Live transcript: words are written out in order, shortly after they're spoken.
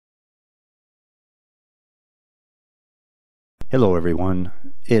Hello, everyone.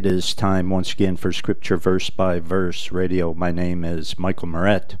 It is time once again for Scripture Verse by Verse Radio. My name is Michael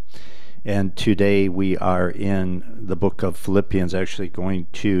Moret, and today we are in the book of Philippians, actually going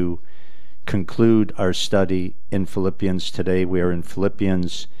to conclude our study in Philippians today. We are in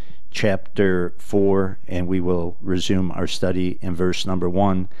Philippians chapter 4, and we will resume our study in verse number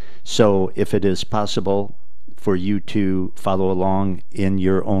 1. So if it is possible for you to follow along in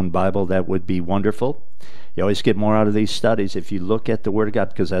your own Bible, that would be wonderful. You always get more out of these studies if you look at the Word of God,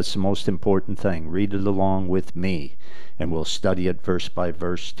 because that's the most important thing. Read it along with me, and we'll study it verse by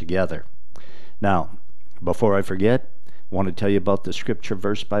verse together. Now, before I forget, I want to tell you about the Scripture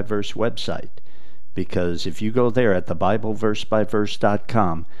Verse by Verse website, because if you go there at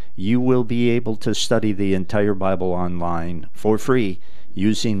thebibleversebyverse.com, you will be able to study the entire Bible online for free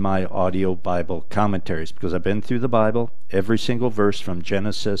using my audio Bible commentaries, because I've been through the Bible, every single verse from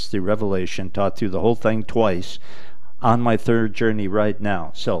Genesis through Revelation, taught through the whole thing twice, on my third journey right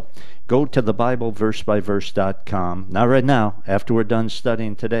now. So go to thebibleversebyverse.com, not right now, after we're done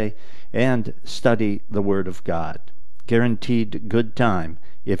studying today, and study the Word of God. Guaranteed good time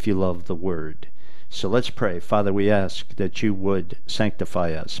if you love the Word. So let's pray. Father, we ask that you would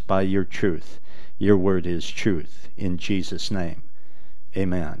sanctify us by your truth. Your Word is truth. In Jesus' name.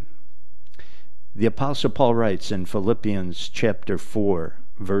 Amen. The Apostle Paul writes in Philippians chapter 4,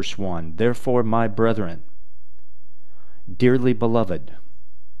 verse 1, "Therefore, my brethren, dearly beloved,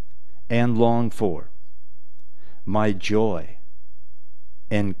 and longed for, my joy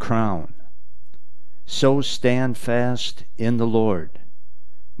and crown, so stand fast in the Lord,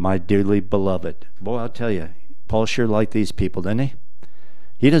 my dearly beloved." Boy, I'll tell you, Paul sure liked these people, didn't he?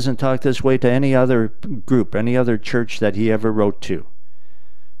 He doesn't talk this way to any other group, any other church that he ever wrote to.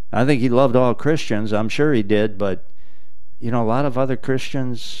 I think he loved all Christians. I'm sure he did, but you know, a lot of other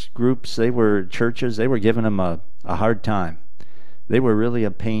Christians groups, churches, they were giving him a hard time. They were really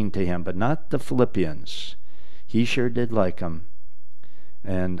a pain to him, but not the Philippians. He sure did like them.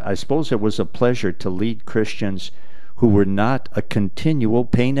 And I suppose it was a pleasure to lead Christians who were not a continual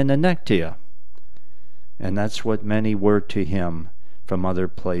pain in the neck to you. And that's what many were to him from other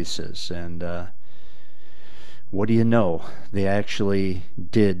places. And what do you know? They actually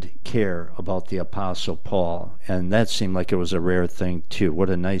did care about the Apostle Paul, and that seemed like it was a rare thing too. What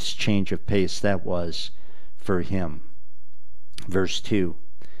a nice change of pace that was for him. Verse 2,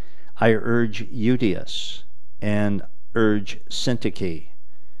 "I urge Euodias and urge Syntyche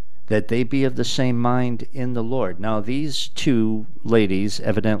that they be of the same mind in the Lord." Now these two ladies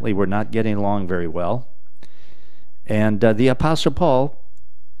evidently were not getting along very well, and the Apostle Paul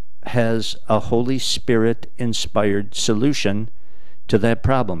has a Holy Spirit inspired solution to that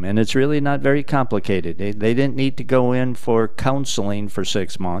problem, and it's really not very complicated. They didn't need to go in for counseling for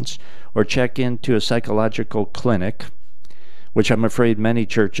 6 months or check into a psychological clinic, which I'm afraid many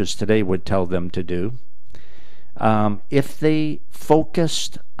churches today would tell them to do. If they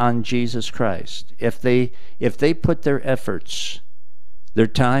focused on Jesus Christ, if they put their efforts, their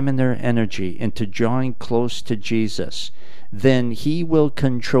time and their energy into drawing close to Jesus, then he will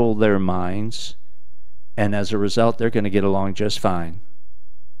control their minds, and as a result, they're going to get along just fine.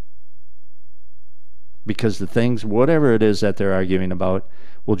 Because the things, whatever it is that they're arguing about,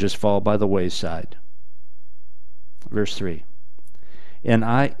 will just fall by the wayside. Verse 3, "And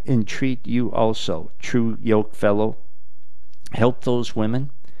I entreat you also, true yokefellow, help those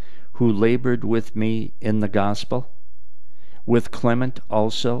women who labored with me in the gospel, with Clement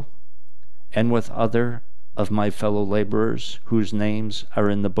also, and with other of my fellow laborers whose names are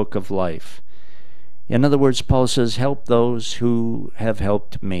in the book of life." In other words, Paul says, help those who have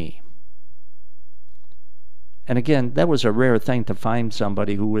helped me. And again, that was a rare thing to find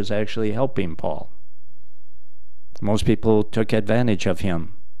somebody who was actually helping Paul. Most people took advantage of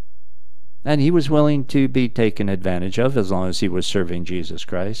him. And he was willing to be taken advantage of as long as he was serving Jesus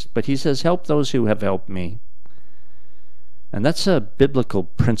Christ. But he says, help those who have helped me. And that's a biblical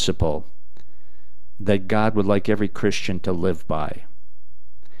principle that God would like every Christian to live by.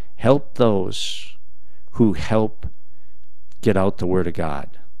 Help those who help get out the Word of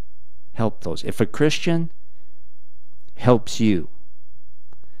God. Help those. If a Christian helps you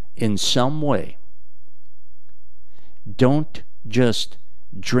in some way, don't just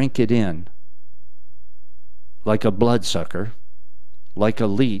drink it in like a bloodsucker, like a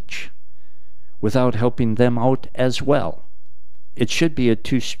leech, without helping them out as well. It should be a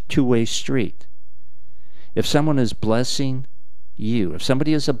two-way street. If someone is blessing you, if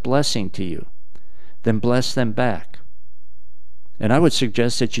somebody is a blessing to you, then bless them back. And I would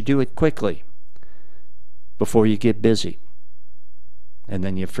suggest that you do it quickly before you get busy and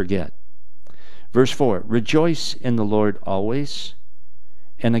then you forget. Verse 4, rejoice in the Lord always.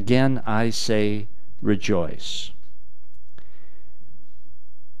 And again I say rejoice.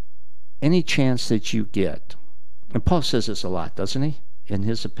 Any chance that you get, and Paul says this a lot, doesn't he? In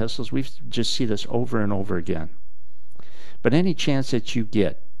his epistles, we just see this over and over again. But any chance that you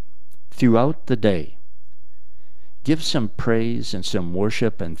get throughout the day, give some praise and some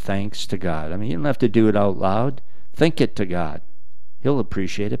worship and thanks to God. I mean, you don't have to do it out loud. Think it to God. He'll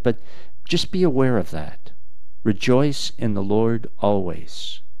appreciate it, but just be aware of that. Rejoice in the Lord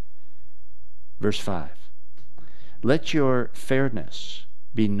always. Verse 5. Let your fairness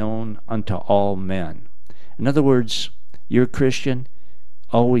be known unto all men. In other words, you're a Christian,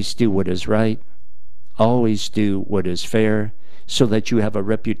 always do what is right, always do what is fair, so that you have a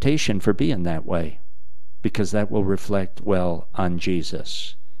reputation for being that way, because that will reflect well on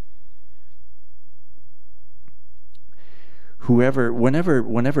Jesus.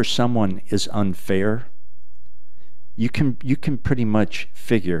 Whenever someone is unfair, you can pretty much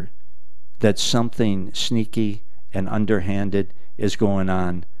figure that something sneaky and underhanded is going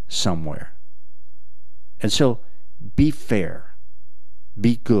on somewhere. And so be fair,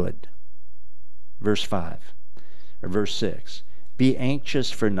 be good. Verse 5 or verse 6. Be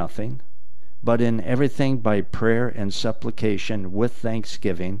anxious for nothing, but in everything by prayer and supplication with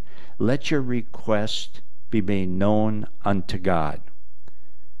thanksgiving, let your request be made known unto God.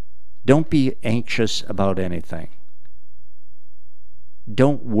 Don't be anxious about anything.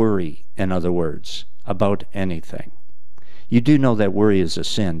 Don't worry, in other words, about anything. You do know that worry is a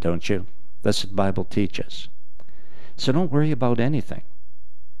sin, don't you? That's what the Bible teaches. So don't worry about anything.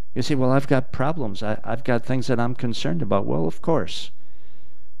 You say, well, I've got problems. I've got things that I'm concerned about. Well, of course.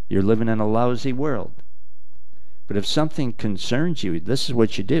 You're living in a lousy world. But if something concerns you, this is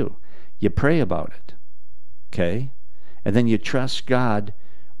what you do. You pray about it. Okay? And then you trust God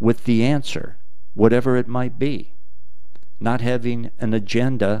with the answer, whatever it might be. Not having an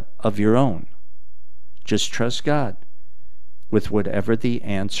agenda of your own. Just trust God with whatever the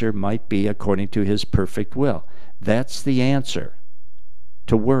answer might be according to His perfect will. That's the answer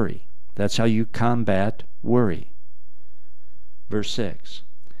to worry. That's how you combat worry. Verse 6.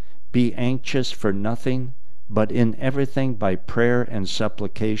 Be anxious for nothing, but in everything by prayer and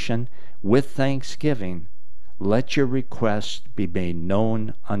supplication with thanksgiving, let your requests be made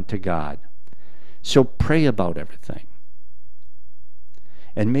known unto God. So pray about everything.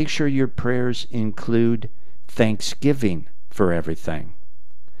 And make sure your prayers include thanksgiving for everything.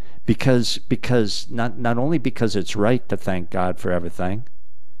 Because not only because it's right to thank God for everything,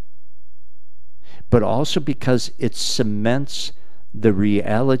 but also because it cements the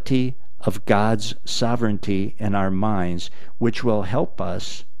reality of God's sovereignty in our minds, which will help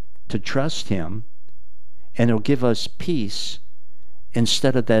us to trust Him, and it'll give us peace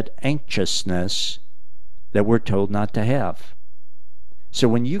instead of that anxiousness that we're told not to have. So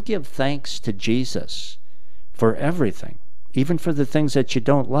when you give thanks to Jesus for everything, even for the things that you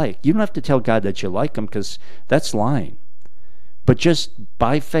don't like, you don't have to tell God that you like Him, because that's lying. But just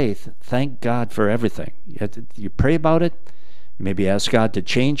by faith, thank God for everything. You pray about it, you maybe ask God to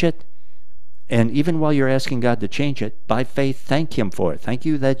change it, and even while you're asking God to change it, by faith, thank Him for it. Thank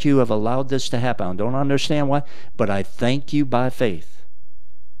you that you have allowed this to happen. I don't understand why, but I thank you by faith.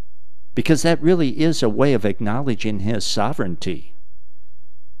 Because that really is a way of acknowledging His sovereignty.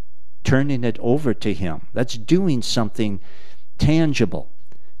 Turning it over to Him. That's doing something tangible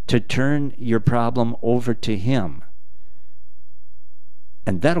to turn your problem over to Him.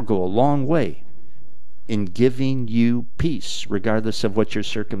 And that'll go a long way in giving you peace, regardless of what your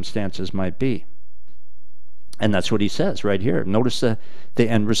circumstances might be. And that's what he says right here. Notice the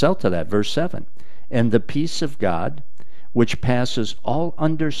end result of that, verse 7. And the peace of God, which passes all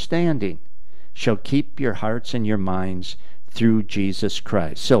understanding, shall keep your hearts and your minds through Jesus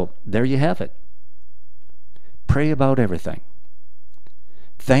Christ. So, there you have it. Pray about everything.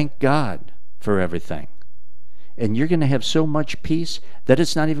 Thank God for everything. And you're going to have so much peace that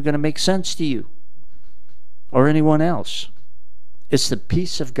it's not even going to make sense to you or anyone else. It's the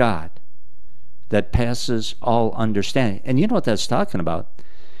peace of God that passes all understanding. And you know what that's talking about?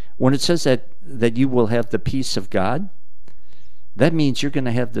 When it says that you will have the peace of God, that means you're going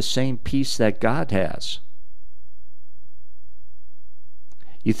to have the same peace that God has.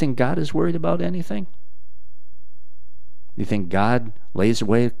 You think God is worried about anything? You think God lays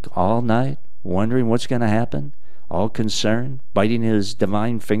awake all night, wondering what's going to happen, all concerned, biting His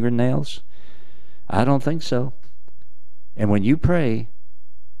divine fingernails? I don't think so. And when you pray,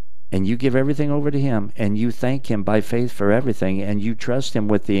 and you give everything over to Him, and you thank Him by faith for everything, and you trust Him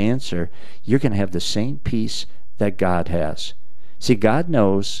with the answer, you're going to have the same peace that God has. See, God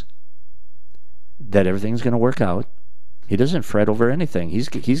knows that everything's going to work out. He doesn't fret over anything.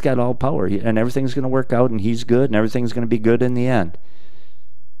 He's got all power, and everything's going to work out, and he's good, and everything's going to be good in the end.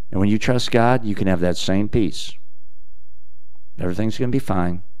 And when you trust God, you can have that same peace. Everything's going to be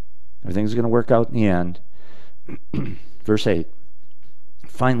fine. Everything's going to work out in the end. Verse 8.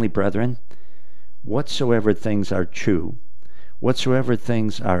 Finally, brethren, whatsoever things are true, whatsoever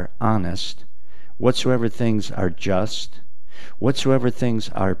things are honest, whatsoever things are just, whatsoever things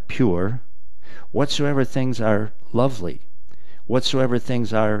are pure, whatsoever things are lovely, whatsoever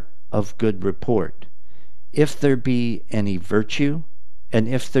things are of good report, if there be any virtue, and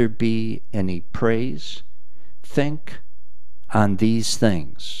if there be any praise, think on these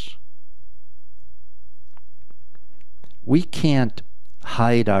things. We can't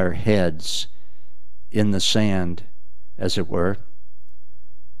hide our heads in the sand, as it were,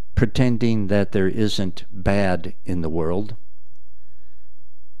 pretending that there isn't bad in the world.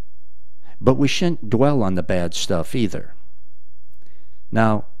 But we shouldn't dwell on the bad stuff either.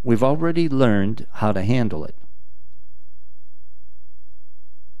 Now, we've already learned how to handle it.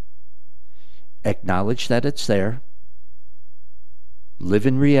 Acknowledge that it's there. Live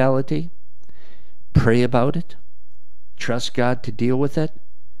in reality. Pray about it. Trust God to deal with it.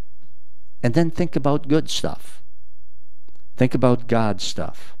 And then think about good stuff. Think about God's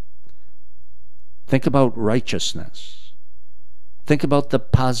stuff. Think about righteousness. Think about the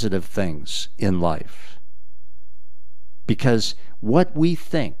positive things in life. Because what we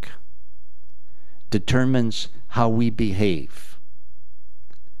think determines how we behave.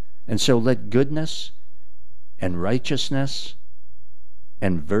 And so let goodness and righteousness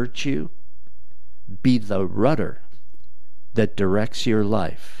and virtue be the rudder that directs your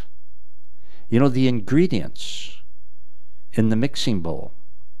life. You know, the ingredients in the mixing bowl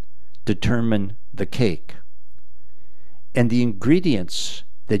determine the cake. And the ingredients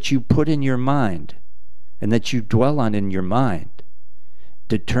that you put in your mind and that you dwell on in your mind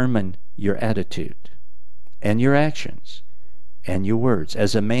determine your attitude and your actions and your words.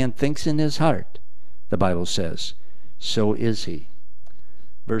 As a man thinks in his heart, the Bible says, so is he.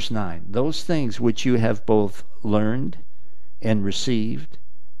 Verse 9, those things which you have both learned and received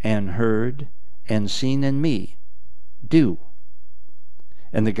and heard and seen in me, do.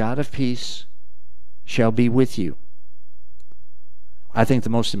 And the God of peace shall be with you. I think the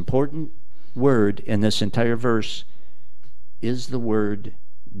most important word in this entire verse is the word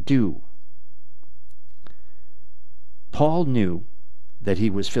do. Paul knew that he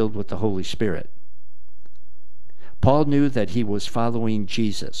was filled with the Holy Spirit. Paul knew that he was following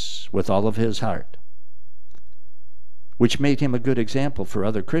Jesus with all of his heart, which made him a good example for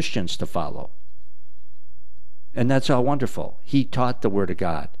other Christians to follow. And that's all wonderful. He taught the Word of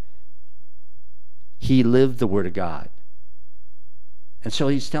God. He lived the Word of God. And so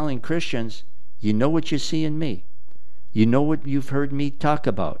he's telling Christians, you know what you see in me. You know what you've heard me talk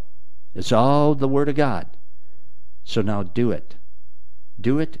about. It's all the Word of God. So now do it.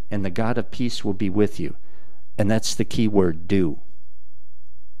 Do it, and the God of peace will be with you. And that's the key word, do.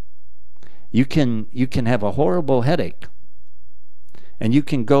 You can have a horrible headache, and you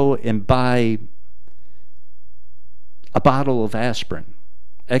can go and buy a bottle of aspirin,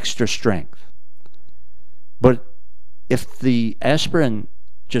 extra strength. But if the aspirin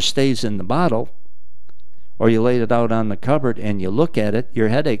just stays in the bottle, or you lay it out on the cupboard and you look at it, your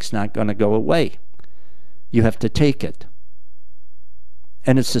headache's not going to go away. You have to take it.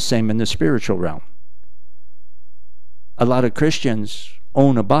 And it's the same in the spiritual realm. A lot of Christians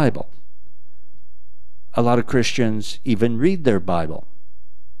own a Bible. A lot of Christians even read their Bible.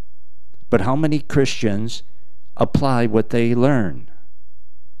 But how many Christians apply what they learn?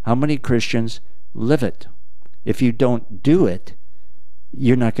 How many Christians live it? If you don't do it,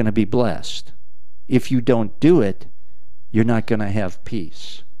 you're not going to be blessed. If you don't do it, you're not going to have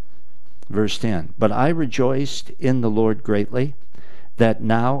peace. Verse 10, but I rejoiced in the Lord greatly, that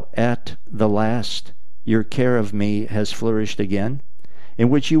now at the last your care of me has flourished again, in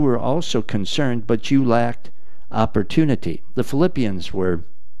which you were also concerned, but you lacked opportunity. The Philippians were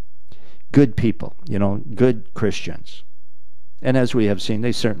good people, good Christians. And as we have seen,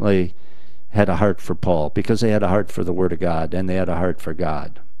 they certainly had a heart for Paul, because they had a heart for the Word of God, and they had a heart for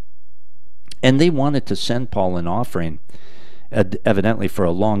God. And they wanted to send Paul an offering, evidently for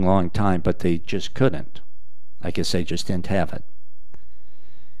a long, long time, but they just couldn't. I guess they just didn't have it.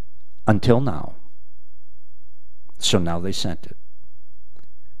 Until now. So now they sent it.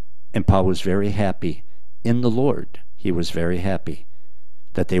 And Paul was very happy in the Lord. He was very happy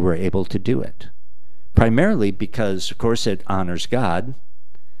that they were able to do it. Primarily because, of course, it honors God,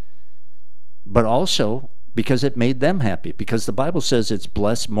 but also because it made them happy. Because the Bible says it's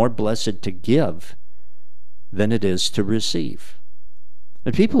more blessed to give than it is to receive.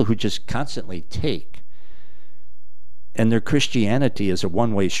 The people who just constantly take, and their Christianity is a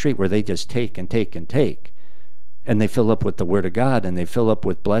one-way street where they just take and take and take, and they fill up with the Word of God, and they fill up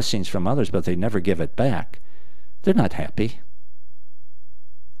with blessings from others, but they never give it back. They're not happy.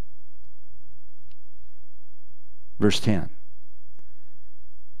 Verse 10.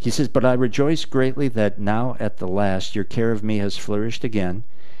 He says, "But I rejoice greatly that now at the last your care of me has flourished again,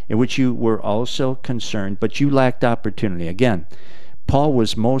 in which you were also concerned, but you lacked opportunity." Again, Paul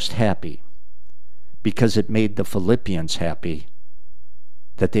was most happy because it made the Philippians happy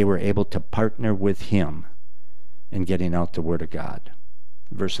that they were able to partner with him in getting out the Word of God.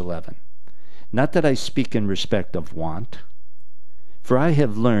 Verse 11. "Not that I speak in respect of want, for I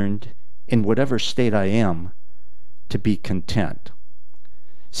have learned in whatever state I am to be content."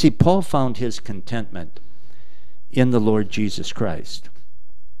 See, Paul found his contentment in the Lord Jesus Christ,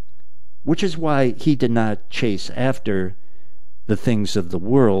 which is why he did not chase after the things of the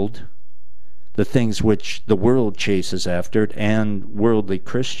world, the things which the world chases after and worldly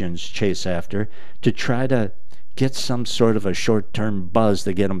Christians chase after, to try to get some sort of a short-term buzz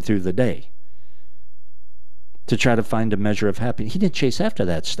to get them through the day, to try to find a measure of happiness. He didn't chase after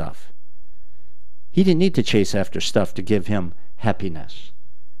that stuff. He didn't need to chase after stuff to give him happiness.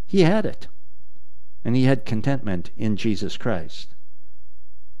 He had it, and he had contentment in Jesus Christ.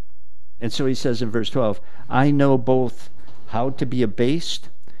 And so he says in verse 12, "I know both how to be abased,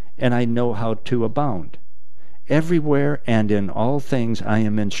 and I know how to abound. Everywhere and in all things I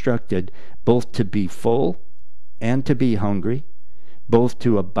am instructed, both to be full and to be hungry, both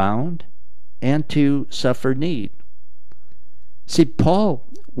to abound and to suffer need." See, Paul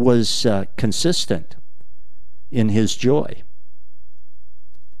was consistent in his joy.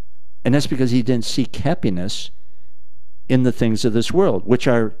 And that's because he didn't seek happiness in the things of this world, which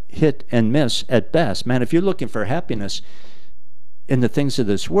are hit and miss at best. Man, if you're looking for happiness in the things of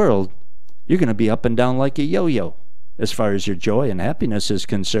this world, you're going to be up and down like a yo-yo as far as your joy and happiness is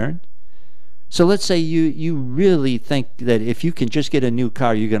concerned. So let's say you really think that if you can just get a new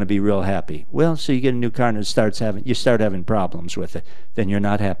car, you're going to be real happy. Well, so you get a new car and you start having problems with it. Then you're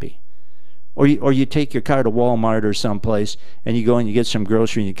not happy. Or you take your car to Walmart or someplace, and you go and you get some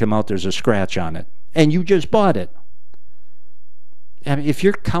grocery, and you come out, there's a scratch on it. And you just bought it. I mean, if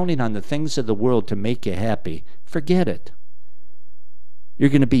you're counting on the things of the world to make you happy, forget it. You're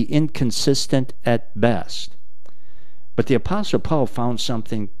going to be inconsistent at best. But the Apostle Paul found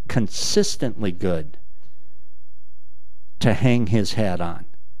something consistently good to hang his hat on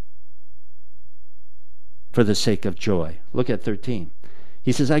for the sake of joy. Look at 13.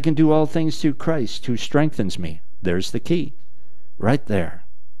 He says, "I can do all things through Christ who strengthens me." There's the key, right there.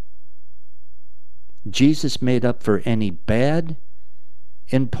 Jesus made up for any bad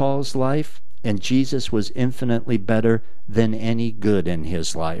in Paul's life, and Jesus was infinitely better than any good in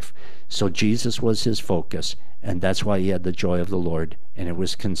his life. So Jesus was his focus, and that's why he had the joy of the Lord, and it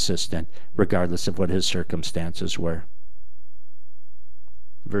was consistent, regardless of what his circumstances were.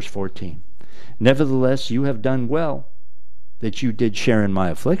 Verse 14. "Nevertheless, you have done well that you did share in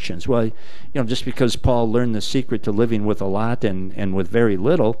my afflictions." Well, just because Paul learned the secret to living with a lot and with very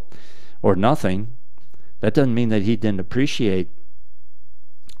little or nothing, that doesn't mean that he didn't appreciate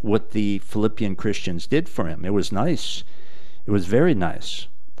what the Philippian Christians did for him. It was nice. It was very nice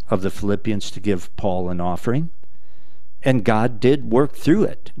of the Philippians to give Paul an offering. And God did work through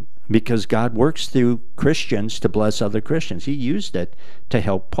it, because God works through Christians to bless other Christians. He used it to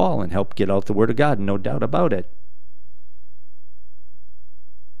help Paul and help get out the Word of God, no doubt about it.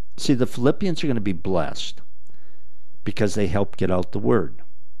 See, the Philippians are going to be blessed because they helped get out the Word.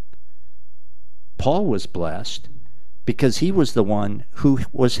 Paul was blessed because he was the one who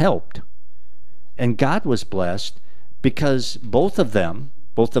was helped. And God was blessed because both of them,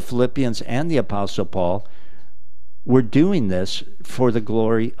 both the Philippians and the Apostle Paul, were doing this for the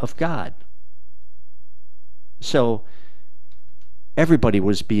glory of God. So everybody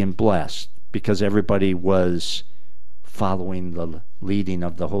was being blessed because everybody was following the leading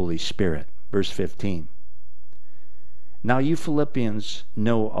of the Holy Spirit. Verse 15. "Now you Philippians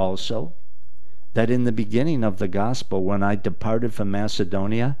know also that in the beginning of the gospel, when I departed from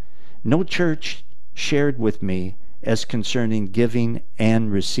Macedonia, no church shared with me as concerning giving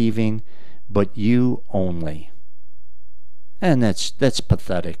and receiving, but you only." And that's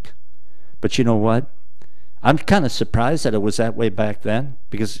pathetic. But you know what? I'm kind of surprised that it was that way back then,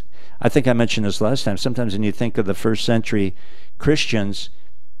 because I think I mentioned this last time. Sometimes when you think of the first century Christians,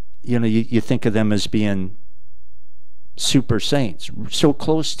 you think of them as being super saints, so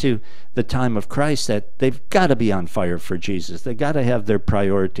close to the time of Christ that they've got to be on fire for Jesus. They've got to have their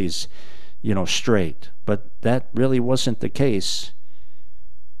priorities straight. But that really wasn't the case.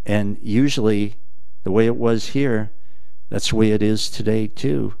 And usually, the way it was here, that's the way it is today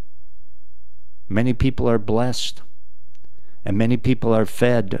too. Many people are blessed, and many people are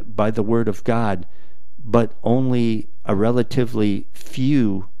fed by the Word of God, but only a relatively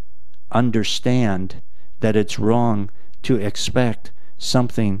few understand that it's wrong to expect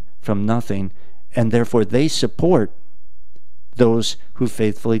something from nothing, and therefore they support those who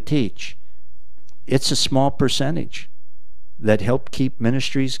faithfully teach. It's a small percentage that help keep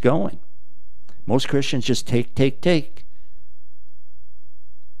ministries going. Most Christians just take.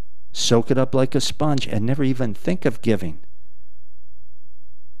 Soak it up like a sponge and never even think of giving.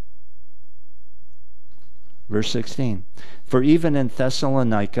 Verse 16, for even in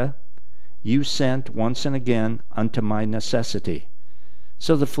Thessalonica you sent once and again unto my necessity.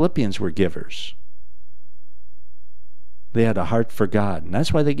 So the Philippians were givers. They had a heart for God, and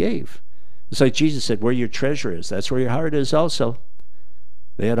that's why they gave. It's like Jesus said, where your treasure is, that's where your heart is also.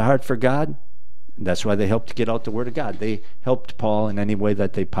 They had a heart for God, and that's why they helped to get out the Word of God. They helped Paul in any way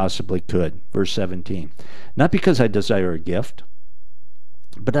that they possibly could. Verse 17, not because I desire a gift,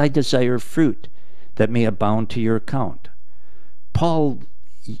 but I desire fruit that may abound to your account.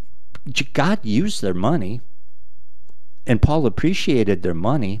 God used their money, and Paul appreciated their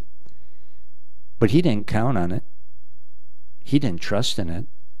money, but he didn't count on it. He didn't trust in it.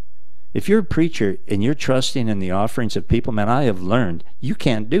 If you're a preacher and you're trusting in the offerings of people, man, I have learned you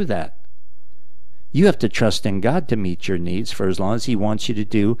can't do that. You have to trust in God to meet your needs for as long as He wants you to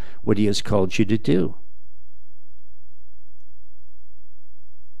do what He has called you to do.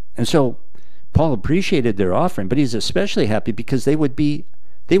 And so Paul appreciated their offering, but he's especially happy because they would be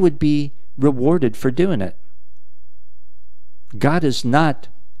rewarded for doing it. God is not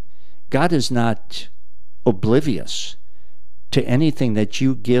oblivious to anything that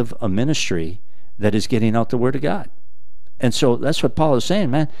you give a ministry that is getting out the Word of God. And so that's what Paul is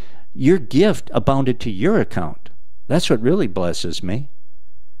saying, man. Your gift abounded to your account. That's what really blesses me.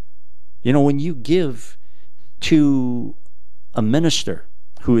 When you give to a minister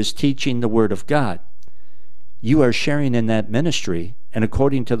who is teaching the Word of God, you are sharing in that ministry, and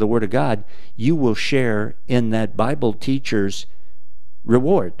according to the Word of God, you will share in that Bible teacher's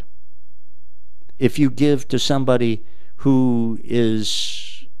reward. If you give to somebody who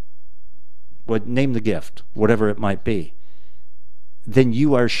is, name the gift, whatever it might be, then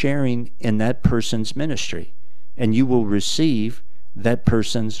you are sharing in that person's ministry, and you will receive that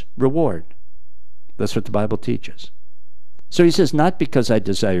person's reward. That's what the Bible teaches. So he says, not because I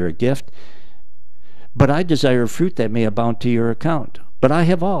desire a gift, but I desire fruit that may abound to your account. But I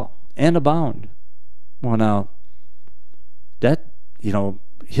have all, and abound. Well, now, that,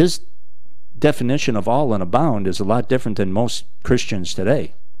 his definition of all and abound is a lot different than most Christians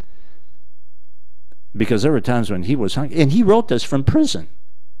today. Because there were times when he was hungry, and he wrote this from prison.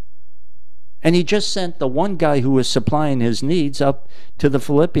 And he just sent the one guy who was supplying his needs up to the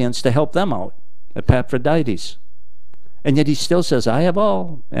Philippians to help them out, Epaphroditus. And yet he still says, I have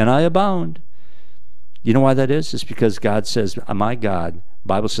all, and I abound. You know why that is? It's because God says, my God, the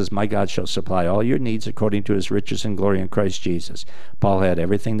Bible says, my God shall supply all your needs according to His riches and glory in Christ Jesus. Paul had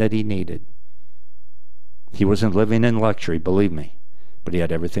everything that he needed. He wasn't living in luxury, believe me. But he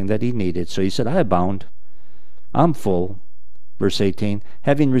had everything that he needed. So he said, I abound. I'm full. Verse 18,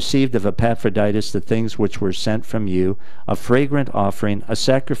 having received of Epaphroditus the things which were sent from you, a fragrant offering, a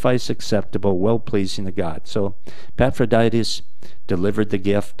sacrifice acceptable, well-pleasing to God. So Epaphroditus delivered the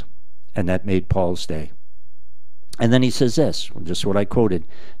gift, and that made Paul's day. And then he says this, just what I quoted,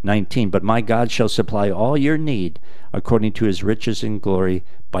 19, but my God shall supply all your need according to His riches and glory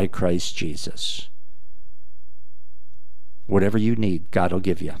by Christ Jesus. Whatever you need, God will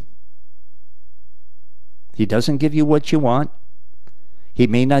give you. He doesn't give you what you want. He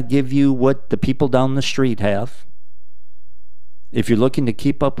may not give you what the people down the street have. If you're looking to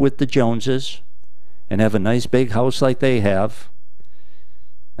keep up with the Joneses and have a nice big house like they have,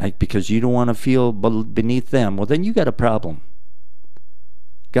 because you don't want to feel beneath them, well, then you got a problem.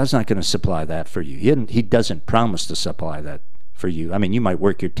 God's not going to supply that for you. He doesn't promise to supply that for you. I mean, you might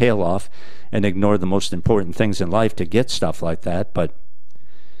work your tail off and ignore the most important things in life to get stuff like that, but,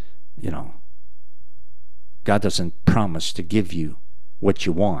 God doesn't promise to give you what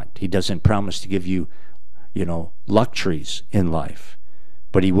you want. He doesn't promise to give you, luxuries in life.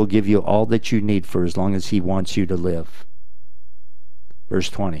 But He will give you all that you need for as long as He wants you to live. Verse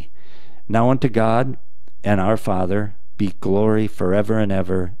 20. Now unto God and our Father be glory forever and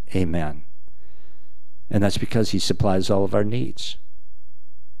ever. Amen. And that's because He supplies all of our needs.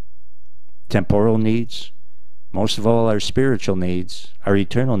 Temporal needs, most of all our spiritual needs, our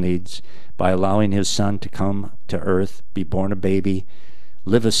eternal needs, by allowing his Son to come to earth, be born a baby,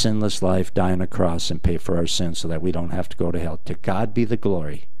 live a sinless life, die on a cross, and pay for our sins so that we don't have to go to hell. To God be the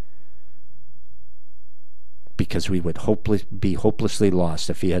glory, because we would be hopelessly lost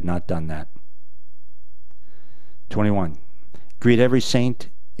if he had not done that. 21. Greet every saint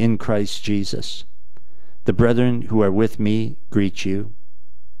in Christ Jesus. The brethren who are with me greet you.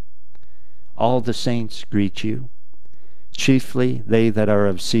 All the saints greet you, chiefly they that are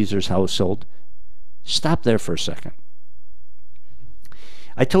of Caesar's household. Stop there for a second.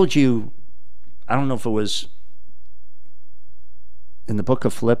 I told you, I don't know if it was in the book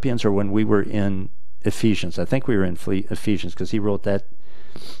of Philippians or when we were in Ephesians. I think we were in Ephesians, because he wrote that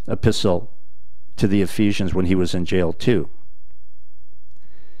epistle to the Ephesians when he was in jail too.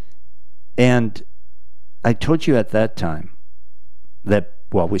 And I told you at that time that,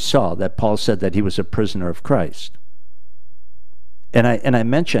 well, we saw that Paul said that he was a prisoner of Christ. And I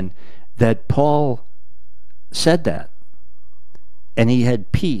mentioned that Paul said that, and he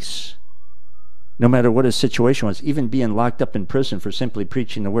had peace no matter what his situation was, even being locked up in prison for simply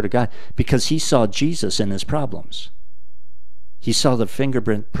preaching the Word of God, because he saw Jesus in his problems. He saw the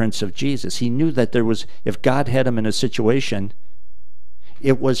fingerprints of Jesus. He knew that there was, if God had him in a situation,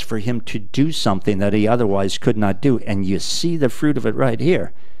 it was for him to do something that he otherwise could not do. And you see the fruit of it right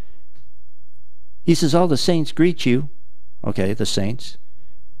here. He says, all the saints greet you. Okay, the saints.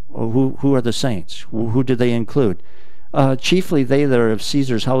 Well, who are the saints? Who do they include? Chiefly they that are of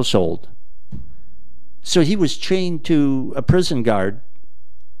Caesar's household. So he was chained to a prison guard.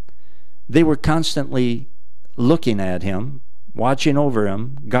 They were constantly looking at him, watching over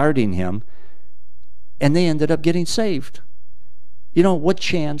him, guarding him, and they ended up getting saved. You know, what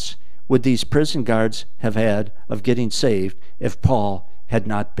chance would these prison guards have had of getting saved if Paul had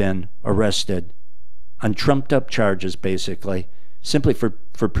not been arrested on trumped-up charges, basically, simply for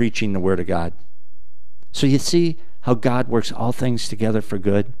preaching the Word of God? So you see how God works all things together for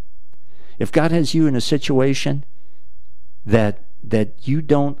good? If God has you in a situation that you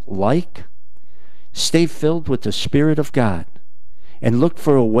don't like, stay filled with the Spirit of God and look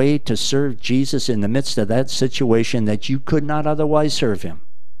for a way to serve Jesus in the midst of that situation that you could not otherwise serve him.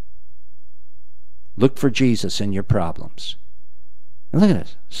 Look for Jesus in your problems. And look at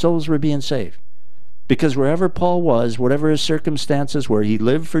this. Souls were being saved. Because wherever Paul was, whatever his circumstances were, he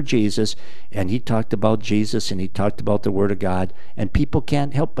lived for Jesus, and he talked about Jesus, and he talked about the Word of God, and people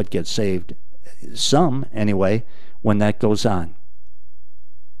can't help but get saved. Some, anyway, when that goes on.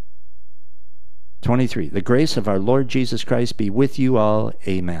 23. The grace of our Lord Jesus Christ be with you all.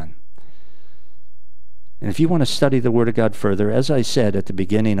 Amen. And if you want to study the Word of God further, as I said at the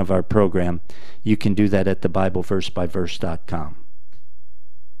beginning of our program, you can do that at thebibleversebyverse.com.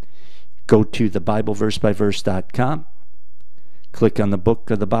 Go to thebibleversebyverse.com, click on the book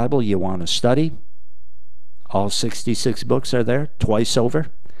of the Bible you want to study. All 66 books are there, twice over.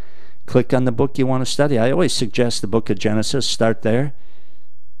 Click on the book you want to study. I always suggest the book of Genesis. Start there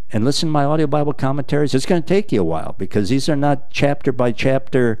and listen to my audio Bible commentaries. It's going to take you a while, because these are not chapter by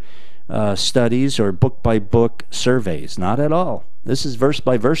chapter studies or book by book surveys. Not at all. This is verse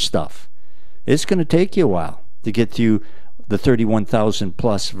by verse stuff. It's going to take you a while to get through the 31,000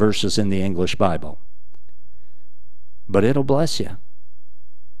 plus verses in the English Bible. But it'll bless you.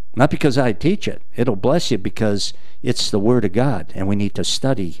 Not because I teach it. It'll bless you because it's the Word of God, and we need to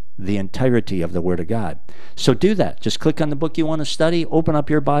study the entirety of the Word of God. So do that. Just click on the book you want to study, open up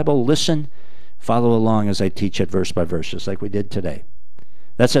your Bible, listen, follow along as I teach it verse by verse, just like we did today.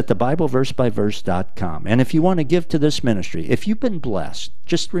 That's at thebibleversebyverse.com. And if you want to give to this ministry, if you've been blessed,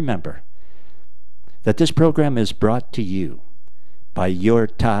 just remember that this program is brought to you by your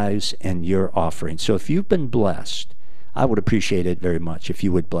tithes and your offerings. So if you've been blessed, I would appreciate it very much if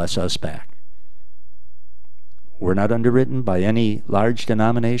you would bless us back. We're not underwritten by any large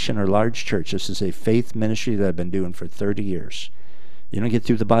denomination or large church. This is a faith ministry that I've been doing for 30 years. You don't get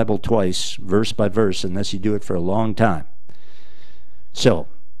through the Bible twice, verse by verse, unless you do it for a long time. So,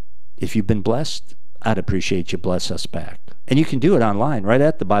 if you've been blessed, I'd appreciate you bless us back. And you can do it online right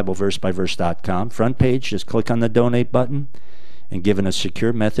at thebibleversebyverse.com. Front page, just click on the donate button and give in a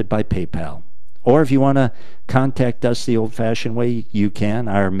secure method by PayPal. Or if you want to contact us the old-fashioned way, you can.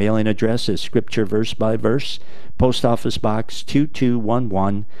 Our mailing address is Scripture Verse by Verse, Post Office Box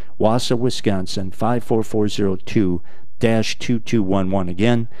 2211, Wausau, Wisconsin 54402-2211.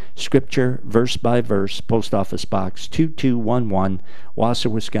 Again, Scripture Verse by Verse, Post Office Box 2211, Wausau,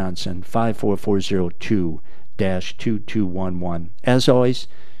 Wisconsin 54402-2211. As always,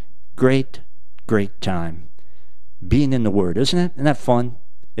 great time being in the Word, isn't it? Isn't that fun?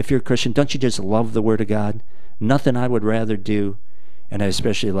 If you're a Christian, don't you just love the Word of God? Nothing I would rather do, and I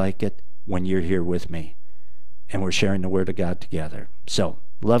especially like it when you're here with me and we're sharing the Word of God together. So,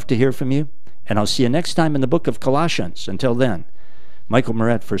 love to hear from you, and I'll see you next time in the book of Colossians. Until then, Michael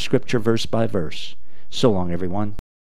Moret for Scripture Verse by Verse. So long, everyone.